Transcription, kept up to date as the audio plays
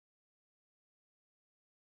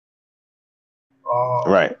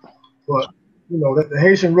Right. But you know that the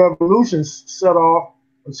Haitian Revolution set off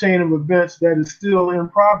a chain of events that is still in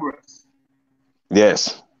progress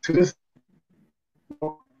Yes. to this.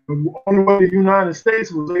 The only way the United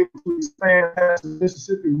States was able to expand past the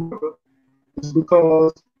Mississippi River is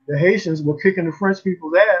because the Haitians were kicking the French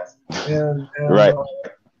people's ass, and Right.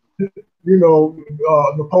 You know,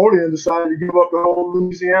 Napoleon decided to give up the whole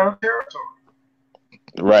Louisiana territory.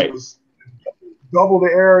 Right. It was double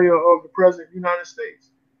the area of the present United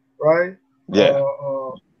States, right? Yeah.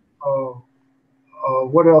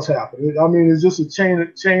 What else happened? I mean, it's just a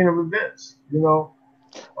chain of events, you know.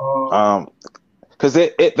 Because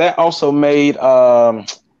that also made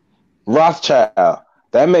Rothschild.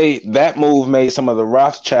 That move made some of the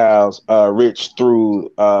Rothschilds rich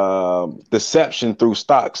through deception through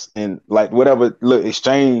stocks and like whatever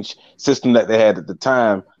exchange system that they had at the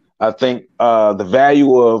time. I think the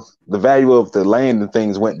value of the land and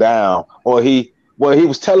things went down, or he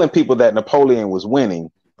was telling people that Napoleon was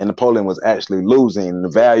winning and Napoleon was actually losing, and the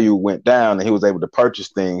value went down, and he was able to purchase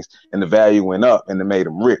things, and the value went up, and it made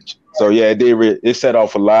him rich. So yeah, it set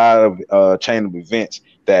off a lot of chain of events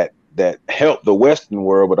that helped the Western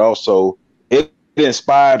world, but also it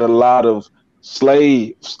inspired a lot of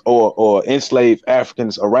slaves or enslaved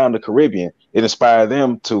Africans around the Caribbean. It inspired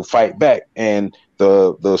them to fight back, and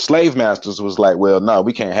the slave masters was like, well, no,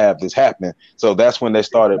 we can't have this happening. So that's when they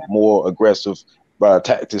started more aggressive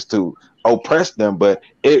tactics to oppress them. But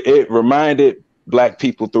it reminded Black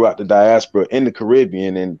people throughout the diaspora in the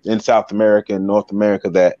Caribbean and in South America and North America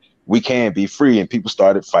that we can be free, and people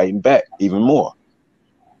started fighting back even more.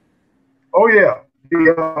 Oh yeah, think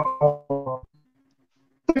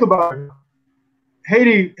about it.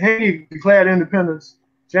 Haiti declared independence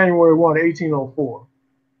January 1, 1804.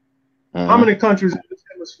 Mm-hmm. How many countries in this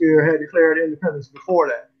hemisphere had declared independence before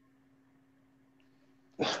that?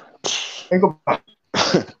 Think about it.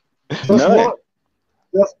 Just one.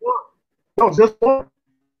 Just one. No, just one.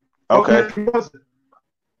 Okay. What country was it?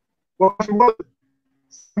 What country was it?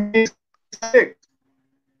 76.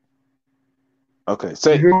 Okay.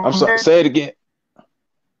 I'm sorry. Say it again.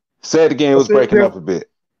 Say it again. It was breaking up a bit.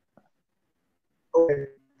 Okay.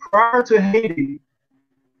 Prior to Haiti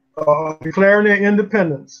declaring their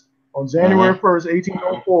independence on January 1st,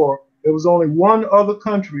 1804, there was only one other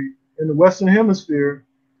country in the Western Hemisphere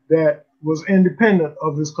that was independent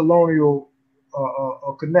of this colonial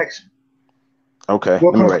connection. Okay,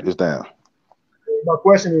 let me write this down. My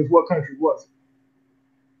question is, what country was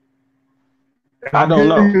it? I don't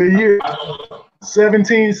know. The year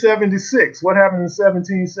 1776. What happened in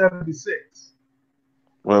 1776?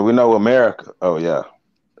 Well, we know America. Oh yeah.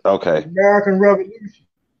 Okay. American Revolution.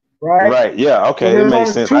 Right. Right. Yeah. Okay. It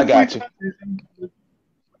makes sense. I got you.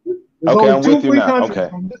 Okay, I'm with you now. Okay.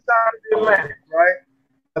 From this side of the Atlantic, right?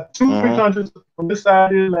 Two free countries from this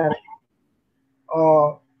side of the Atlantic.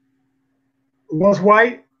 One's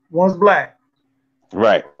white, one's black.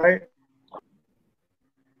 Right. Right.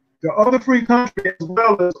 The other free country, as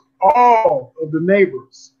well as all of the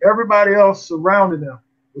neighbors, everybody else surrounding them,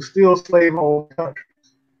 was still slave-holding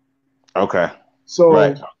countries. Okay. So,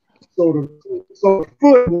 so the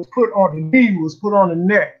foot was put on the knee was put on the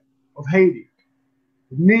neck of Haiti.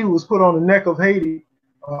 The knee was put on the neck of Haiti.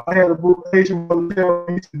 I had a book, Haitian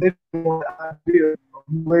military. They didn't want the idea of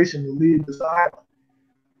mutilation to leave this island.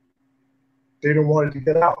 They didn't want it to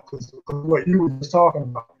get out because what you were just talking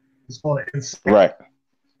about is going to incite. Right.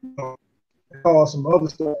 Cause some other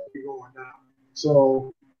stuff to be going down.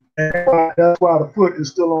 So and that's why the foot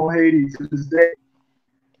is still on Haiti to this day.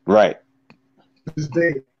 Right. To this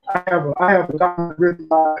day. I have a document written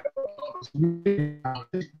by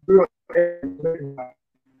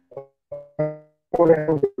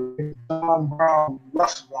John Brown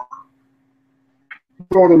Russell. He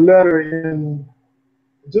wrote a letter in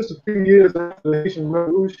just a few years after the Haitian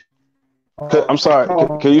Revolution. I'm sorry.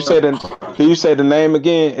 Can you say the name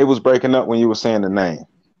again? It was breaking up when you were saying the name.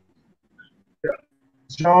 Yeah.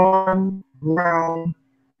 John Brown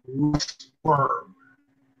Russell.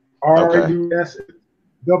 RUSWURM.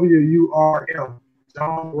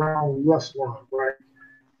 John Brown Russell. Right.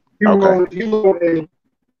 He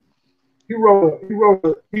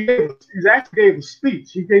actually gave a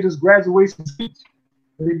speech. He gave his graduation speech.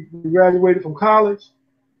 He graduated from college.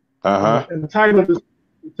 And the title of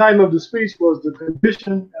the speech was "The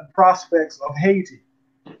Condition and Prospects of Haiti."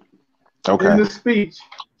 Okay. In the speech,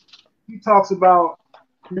 he talks about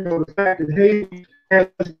the fact that Haiti has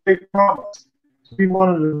a great promise to be one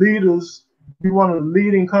of the leaders, be one of the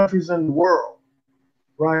leading countries in the world.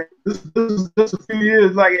 Right. This is just a few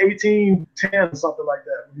years, like 1810, something like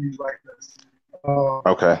that, when he's writing this.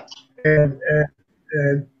 Okay. And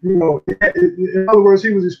And you know, in other words,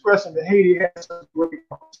 he was expressing that Haiti had such great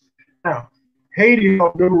cause. Now, Haiti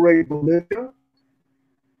helped liberate Bolivia,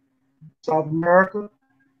 South America.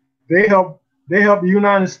 They helped the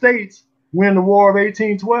United States win the War of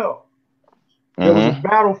 1812. There was a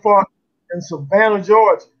battle fought in Savannah,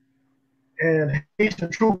 Georgia, and Haitian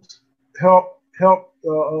troops helped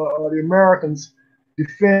the Americans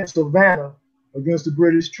defend Savannah against the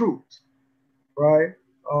British troops, right?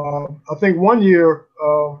 I think one year,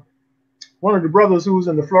 one of the brothers who was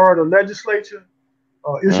in the Florida legislature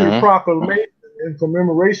issued a proclamation in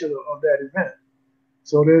commemoration of that event.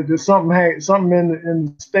 So there's something in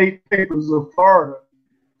the state papers of Florida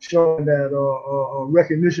showing that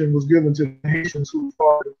recognition was given to the Haitians who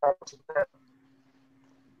fought in Savannah.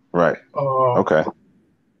 Right. Okay.